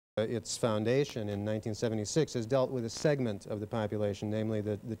its foundation in 1976 has dealt with a segment of the population, namely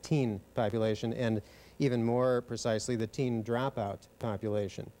the teen population, and even more precisely the teen dropout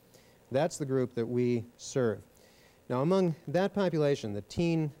population. That's the group that we serve. Now, among that population, the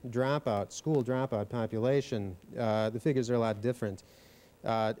teen dropout, school dropout population, the figures are a lot different.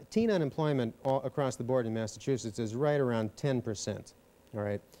 Teen unemployment across the board in Massachusetts is right around 10%, all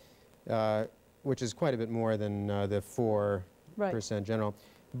right, which is quite a bit more than the 4% general.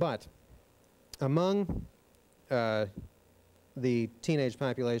 But among the teenage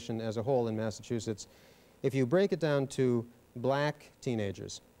population as a whole in Massachusetts, if you break it down to black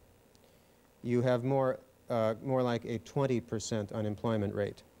teenagers, you have more like a 20% unemployment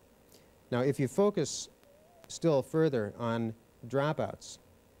rate. Now, if you focus still further on dropouts,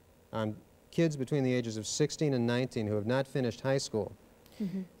 on kids between the ages of 16 and 19 who have not finished high school,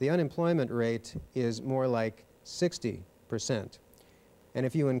 the unemployment rate is more like 60%. And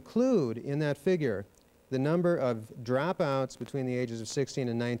if you include in that figure the number of dropouts between the ages of 16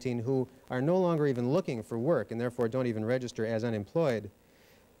 and 19 who are no longer even looking for work and therefore don't even register as unemployed,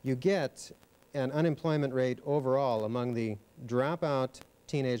 you get an unemployment rate overall among the dropout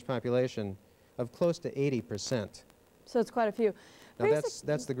teenage population of close to 80%. So it's quite a few. Now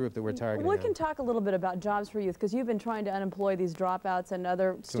that's the group that we're targeting. We can talk a little bit about Jobs for Youth, because you've been trying to unemploy these dropouts and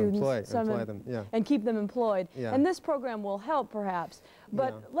other students. Employ them, yeah. And keep them employed. Yeah. And this program will help, perhaps.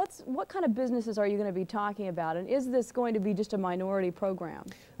 But what kind of businesses are you going to be talking about? And is this going to be just a minority program?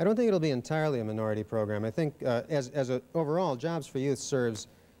 I don't think it'll be entirely a minority program. I think overall, Jobs for Youth serves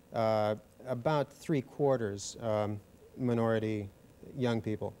about 3/4 minority young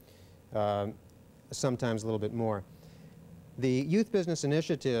people, sometimes a little bit more. The Youth Business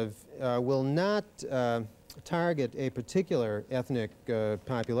Initiative will not target a particular ethnic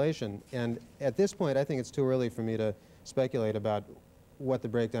population, and at this point I think it's too early for me to speculate about what the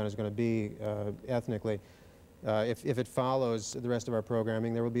breakdown is going to be ethnically. If it follows the rest of our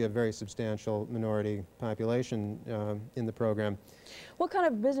programming, there will be a very substantial minority population in the program. What kind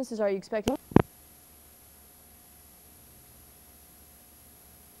of businesses are you expecting?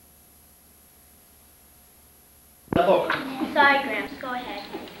 The book. Sorry, Gramps. Go ahead.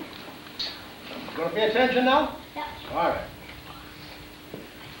 You going to pay attention now? Yep. All right.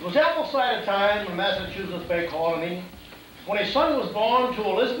 It was Appleseed time in Massachusetts Bay Colony when a son was born to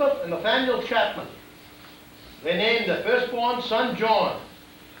Elizabeth and Nathaniel Chapman. They named their firstborn son John,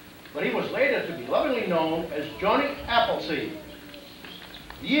 but he was later to be lovingly known as Johnny Appleseed.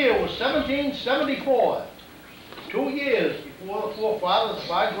 The year was 1774, 2 years before the forefathers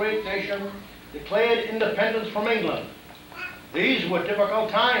of our great nation declared independence from England. These were difficult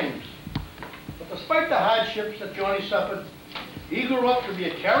times, but despite the hardships that Johnny suffered, he grew up to be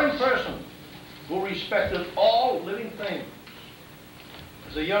a caring person who respected all living things.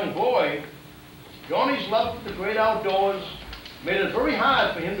 As a young boy, Johnny's love for the great outdoors made it very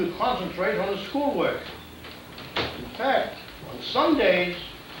hard for him to concentrate on his schoolwork. In fact, on some days,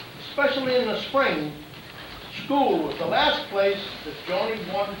 especially in the spring, school was the last place that Johnny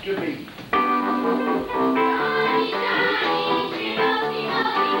wanted to be.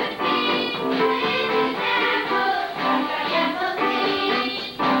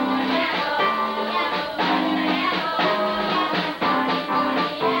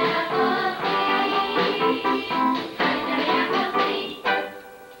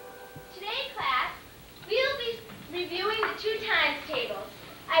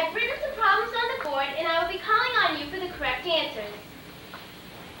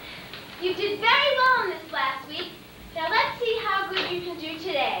 You did very well in this last week. Now let's see how good you can do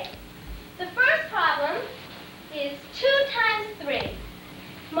today. The first problem is 2 times 3.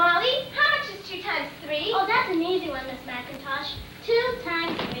 Molly, how much is 2 times 3? Oh, that's an easy one, Miss McIntosh. 2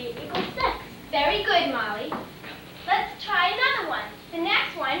 times 3 equals 6. Very good, Molly. Let's try another one. The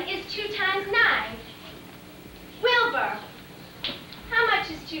next one is 2 times 9. Wilbur, how much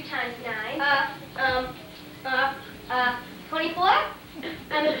is 2 times 9? 24?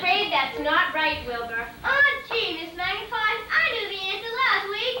 I'm afraid that's not right, Wilbur. Oh, gee, Miss McIntosh, I knew the answer last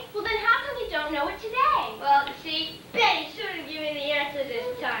week. Well, then how come you don't know it today? Well, see, Betty should have given me the answer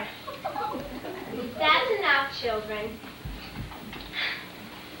this time. That's enough, children.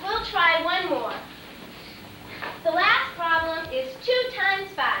 We'll try one more. The last problem is 2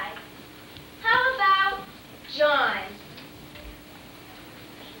 times 5. How about John?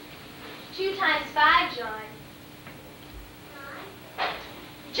 2 times 5, John.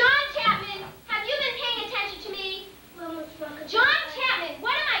 John Chapman, have you been paying attention to me? John Chapman,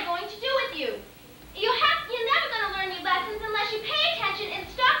 what am I going to do with you? You're never going to learn your lessons unless you pay attention and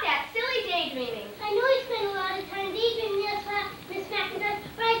stop that silly daydreaming. I know you spend a lot of time daydreaming, Miss McIntosh,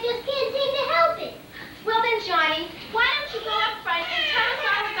 but I do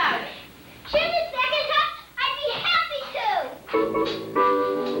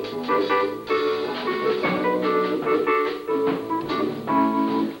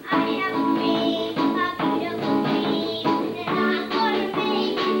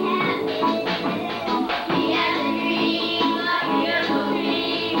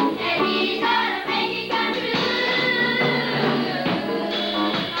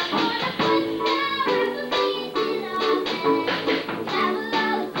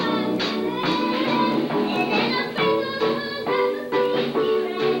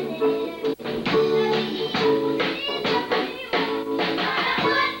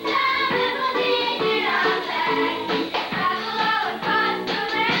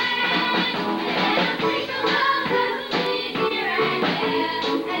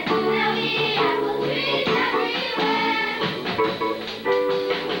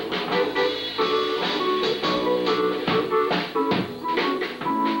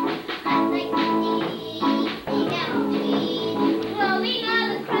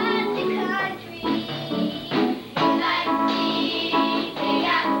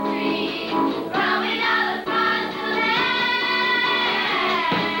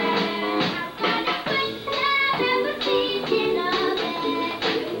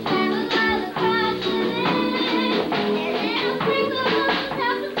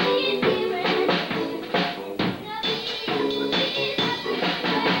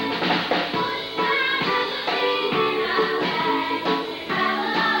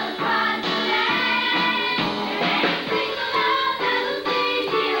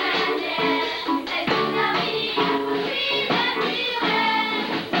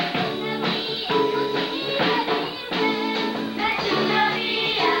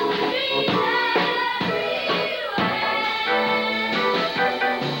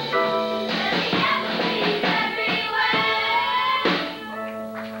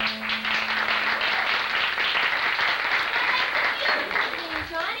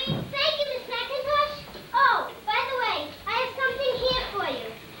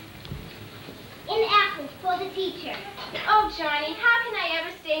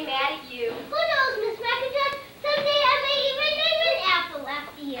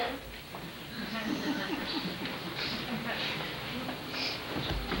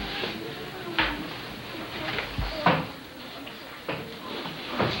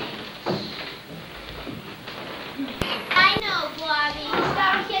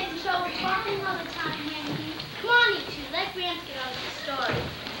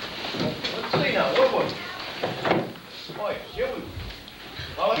Boy, here we go.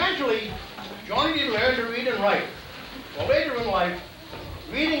 Well, eventually, Johnny did learn to read and write. Well, later in life,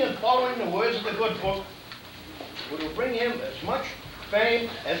 reading and following the words of the good book would bring him as much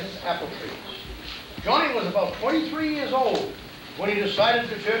fame as his apple trees. Johnny was about 23 years old when he decided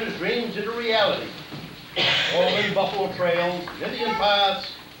to turn his dreams into reality. Rolling buffalo trails, Indian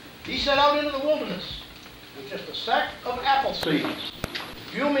paths, he set out into the wilderness with just a sack of apple seeds,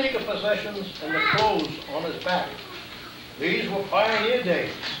 few meager possessions, and the clothes on his back. These were pioneer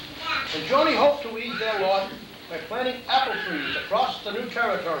days, and Johnny hoped to ease their lot by planting apple trees across the new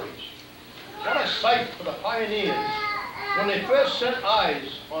territories. What a sight for the pioneers when they first set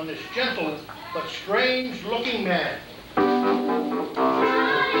eyes on this gentle but strange-looking man.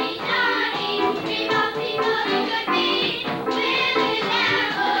 Johnny, Johnny, people, you could be with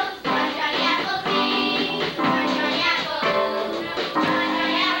apples. One Johnny Appleseed, one Johnny Apple, one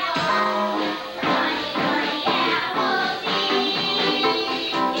Johnny Apple, Johnny Appleseed.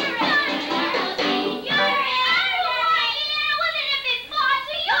 You're Johnny Appleseed, you're it. Wasn't it before?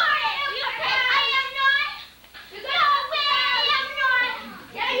 So you're it. I am not. No way, I am not.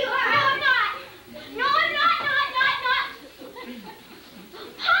 Yeah, you are. No, I'm not. No, I'm not.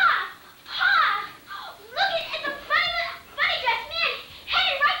 Pa! Pa! Look at the funny dressed man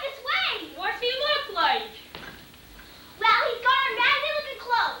headed right this way. What's he look like? Well, he's got on raggedy looking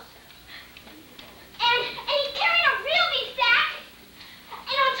clothes. And he's carrying a real big sack.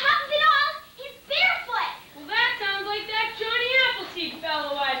 And on top of it all, he's barefoot. Well, that sounds like that Johnny Appleseed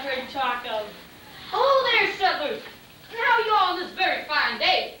fellow I've heard talk of. Hello there, settlers. And how are you all on this very fine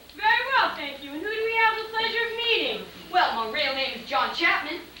day? Very well, thank you. And who do we have the pleasure of meeting? Well, my real name is John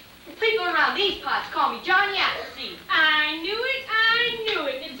Chapman. People around these parts call me Johnny Appleseed. I knew it, I knew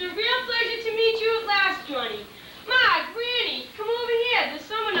it. It's a real pleasure to meet you at last, Johnny. Ma, Granny, come over here. There's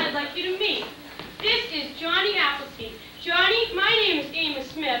someone I'd like you to meet. This is Johnny Appleseed. Johnny, my name is Amos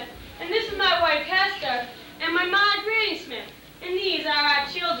Smith, and this is my wife Hester, and my ma, Granny Smith. And these are our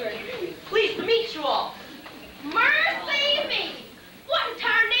children. Pleased to meet you all. Mercy me! What in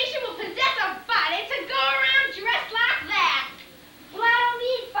tarnation will possess a body to go around dressed like that? Well, I don't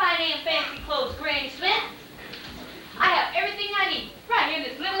need fine and fancy clothes, Granny Smith. I have everything I need right here in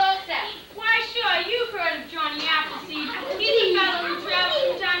this little old sack. Why, sure, you've heard of Johnny Appleseed. He's a fellow who travels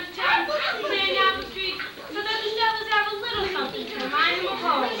from time to time, playing Apple Street, so that the settlers have a little something to remind them of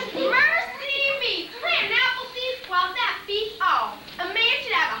home. Mercy me! Planting apple seeds, well, that beats all. A man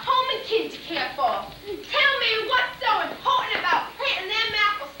should have a home and kin to care for. Tell me what's so important about planting them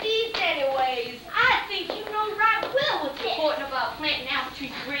apple seeds anyways? I think you know right well what's important about planting apple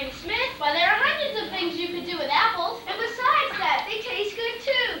trees, Granny Smith. Well, there are hundreds of things you could do with apples. And besides that, they taste good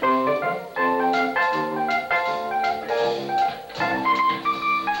too.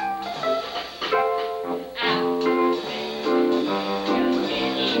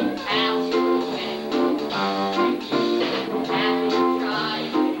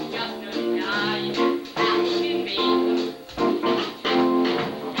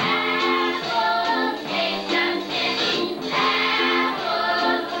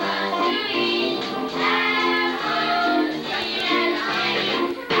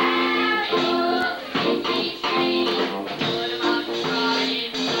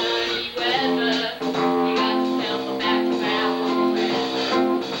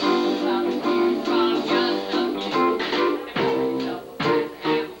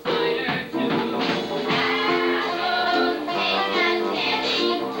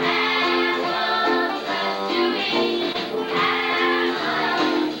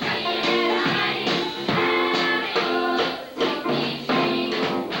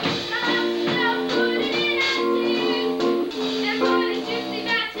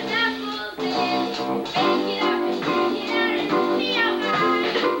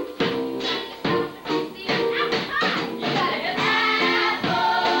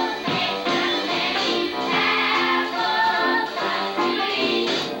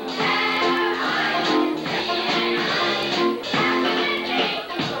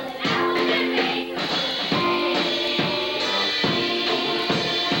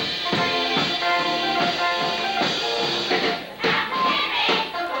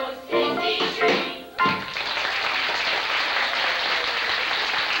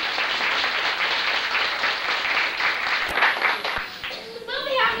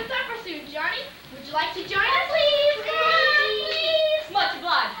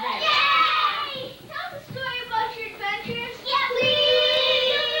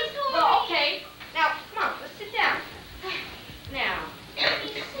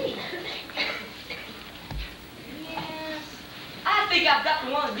 I've got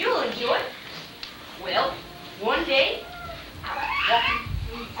one you'll enjoy. Well, one day, walking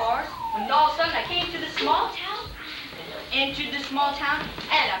through the forest, when all of a sudden I came to this small town, entered this small town,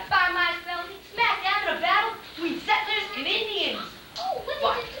 and I found myself smack down in a battle between settlers and Indians. Oh, what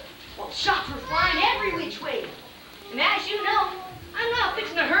Why, did you do? well, shots were flying every which way. And as you know, I'm not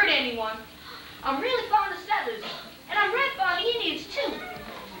fixing to hurt anyone. I'm really fond of settlers, and I'm right fond of Indians, too.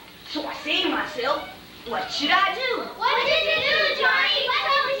 So I say to myself, what should I do? What did you do, Johnny?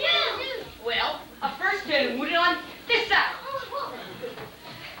 What did you do? Well, I first turned and rooted on this side.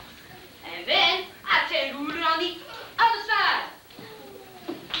 And then I turned and rooted on the other side.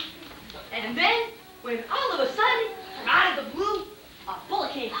 And then, when all of a sudden, from out of the blue, a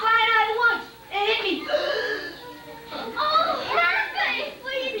bullet came flying out at once and hit me. Oh, perfect!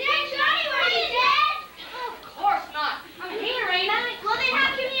 Were you dead, Johnny? Were you dead? Of course not. I'm here, ain't I? Well, then how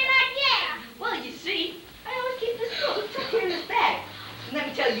come you're not dead? Well, you see, I always keep this book tucked here in this bag. And let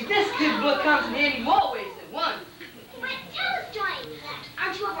me tell you, this good book comes in handy more ways than one. But tell us, Johnny,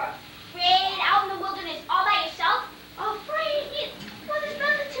 aren't you ever afraid out in the wilderness all by yourself? Afraid? Well, there's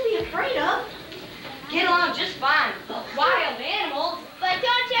nothing to be afraid of. Get along just fine. Wild animals. But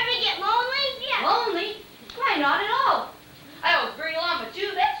don't you ever get lonely? Yeah. Lonely? Why, not at all. I always bring along my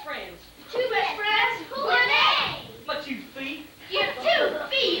two best friends. Two best friends? Who are they? My 2 feet. Your 2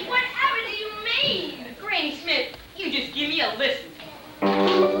 feet? Whatever do you mean? Granny Smith, you just give me a listen.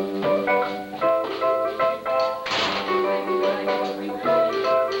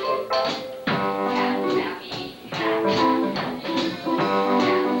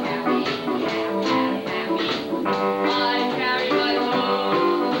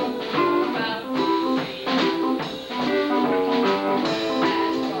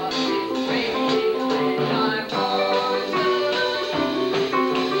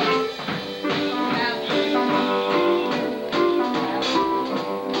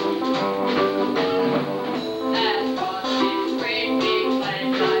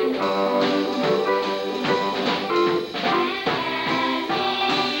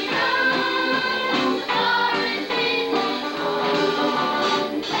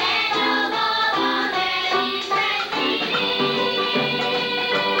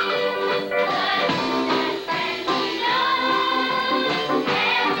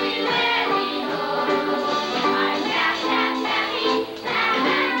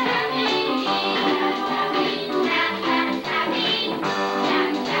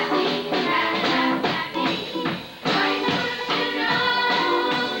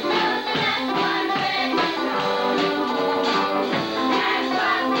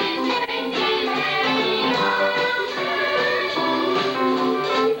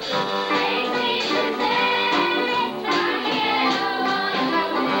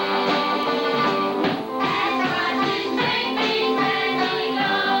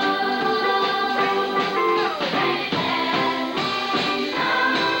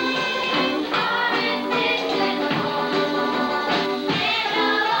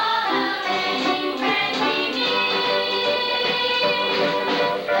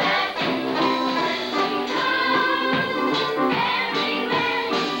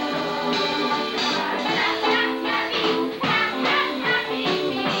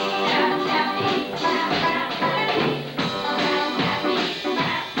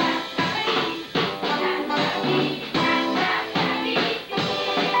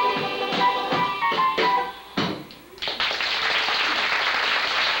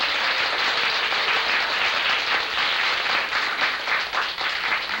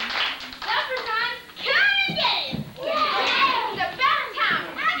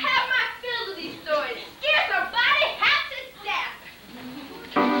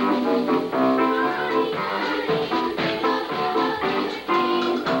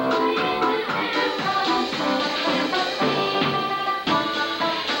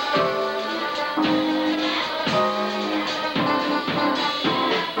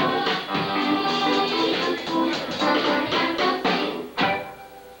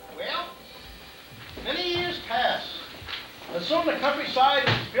 soon the countryside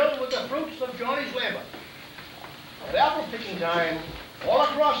is filled with the fruits of Johnny's labor. At apple picking time, all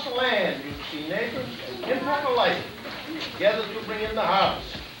across the land, you see neighbors and kinfolk alike gathered to bring in the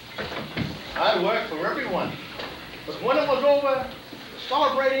harvest. Hard work for everyone. But when it was over, the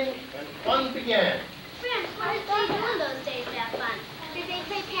celebrating and fun began. Friends, what did they do in those days to have fun? Did they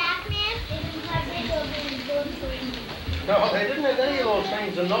play Pac-Man? They didn't play No, they didn't have any of those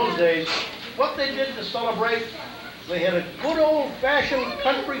things in those days. What they did to celebrate, they had a good old-fashioned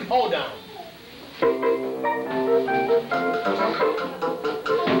country hoedown.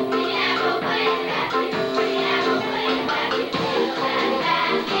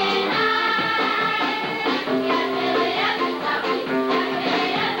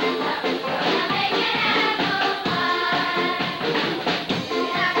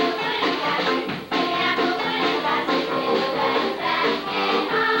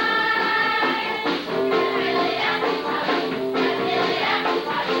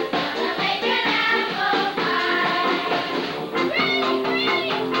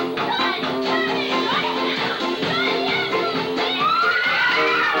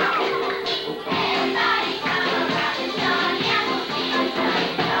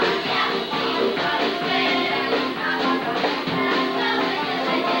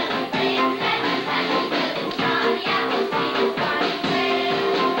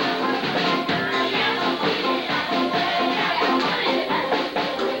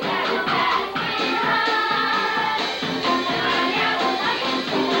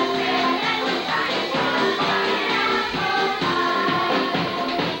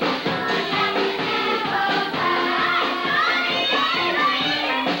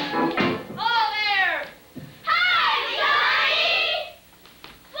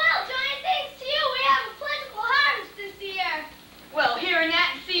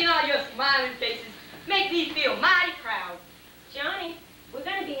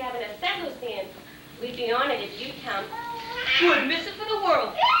 be honored if you come. Wouldn't miss it for the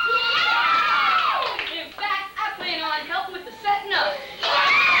world. In fact, I plan on helping with the setting up.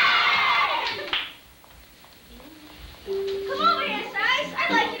 Come over here, Size. I'd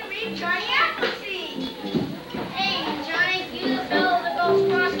like you to meet Johnny Appleseed. Hey, Johnny, you the fellow that goes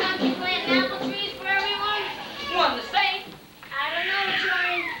cross-country planting apple trees for everyone? One to say. I don't know,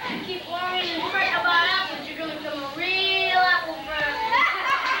 Johnny. You keep worrying and fretting about apples, you're going to become a real apple farmer.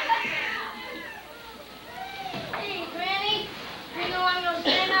 Hey, Granny, you know I'm going to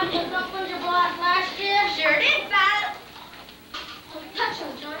stand up with dumplings you bought last year? Sure did, Val. Don't touch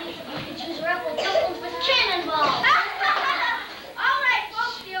them, Johnny. You can choose your apple dumplings with cannonballs. All right,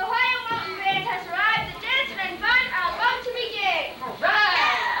 folks, the Ohio Mountain Band has arrived. The dancing and fun are about to begin. All right.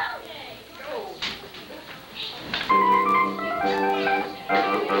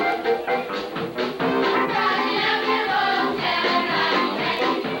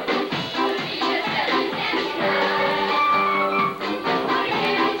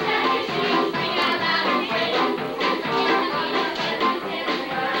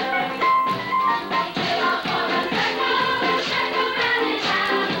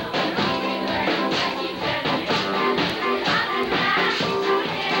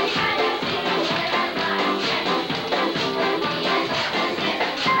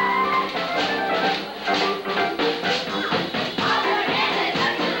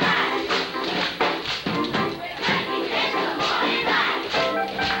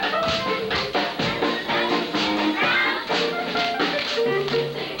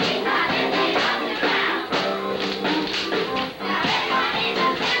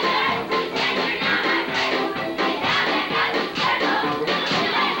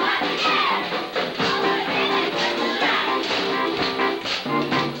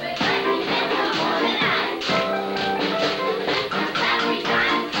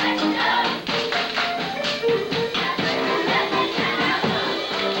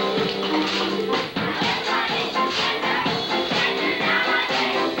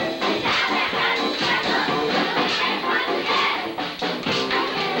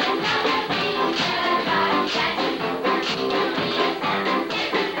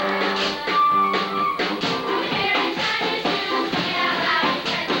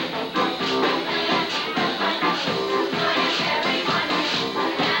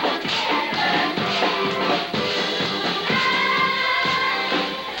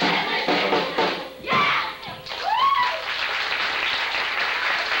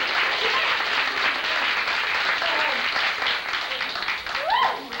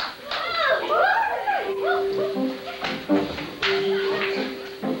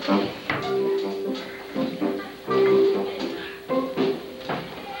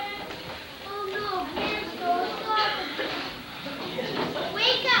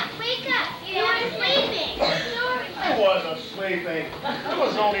 I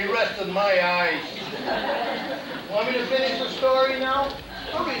was only resting my eyes. Want me to finish the story now?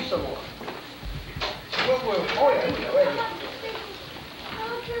 I'll read some more. Oh, yeah, right here.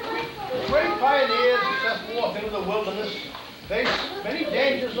 The great pioneers who set forth into the wilderness faced many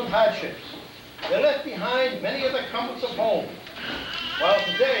dangers and hardships. They left behind many of the comforts of home. While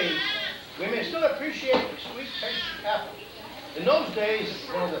today, we may still appreciate the sweet taste of apple. In those days, it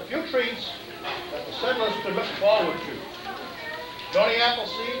was one of the few treats that the settlers could look forward to. Johnny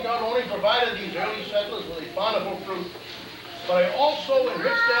Appleseed not only provided these early settlers with a bountiful fruit, but he also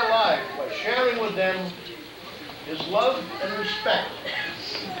enriched their lives by sharing with them his love and respect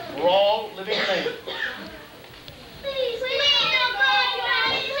for all living things.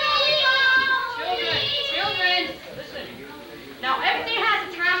 Children, listen. Now everything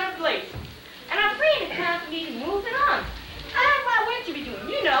has a time and a place. And I'm afraid it's time for me to move it on. I have my work to be doing,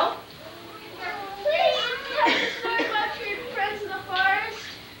 you know. Please, tell us a story about your friends in the forest.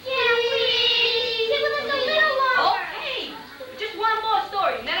 Yeah, please. Stay with us a little longer. Okay. Just one more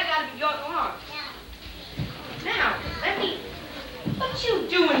story, and then I gotta be going on. Now, let me... What you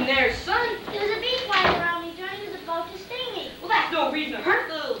doing there, son? There was a bee flying around me. Johnny was about to sting me. Well, that's no reason to hurt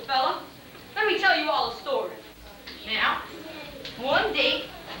the little fella. Let me tell you all a story. Now, one day,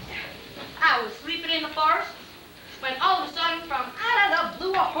 I was sleeping in the forest when all of a sudden, from out of the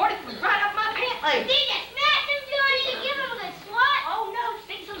blue, a hornet was right up my pant leg. Did you smash him, Johnny? Did you give him a good swat? Oh, no,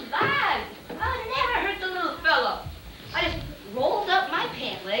 sakes alive. I never hurt the little fella. I just rolled up my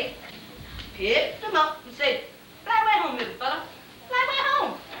pant leg, picked him up, and said, fly right home, little fella. Fly right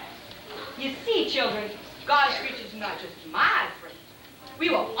home. You see, children, God's creatures are not just my friends. We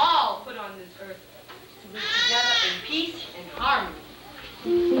were all put on this earth to live together in peace and harmony.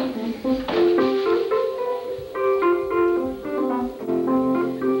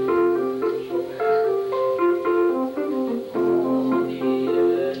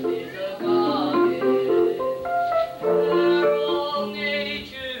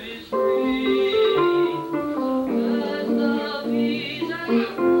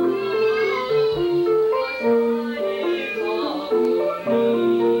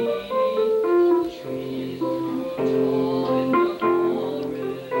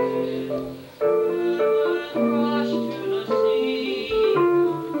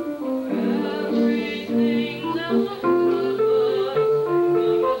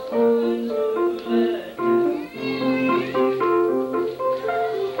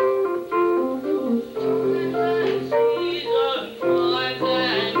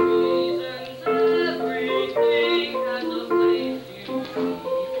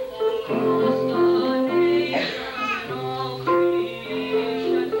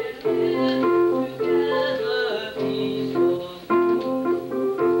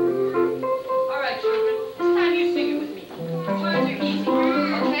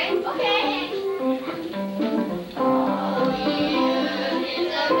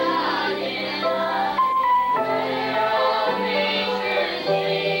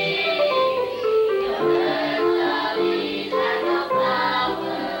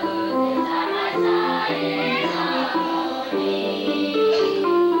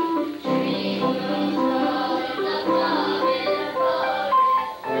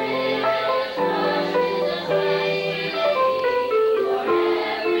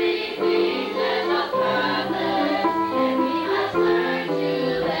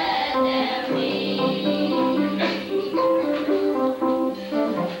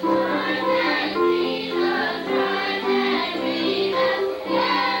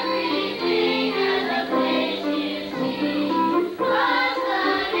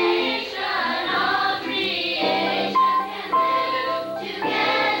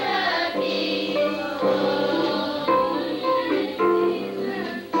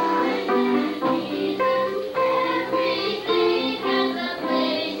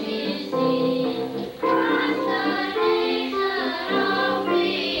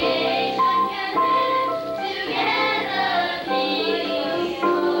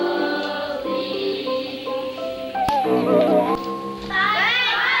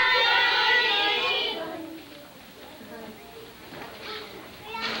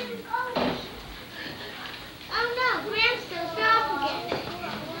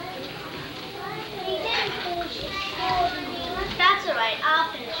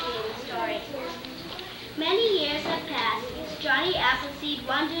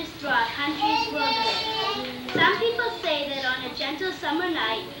 summer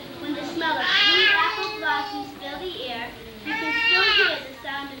night, when the smell of sweet apple blossoms fill the air, you can still hear the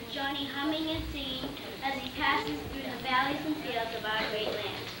sound of Johnny humming and singing as he passes through the valleys and fields of our great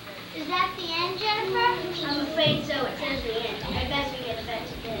land. Is that the end, Jennifer? I'm afraid so. It says the end. I best we get to bed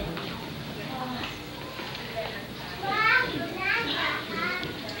today. Well,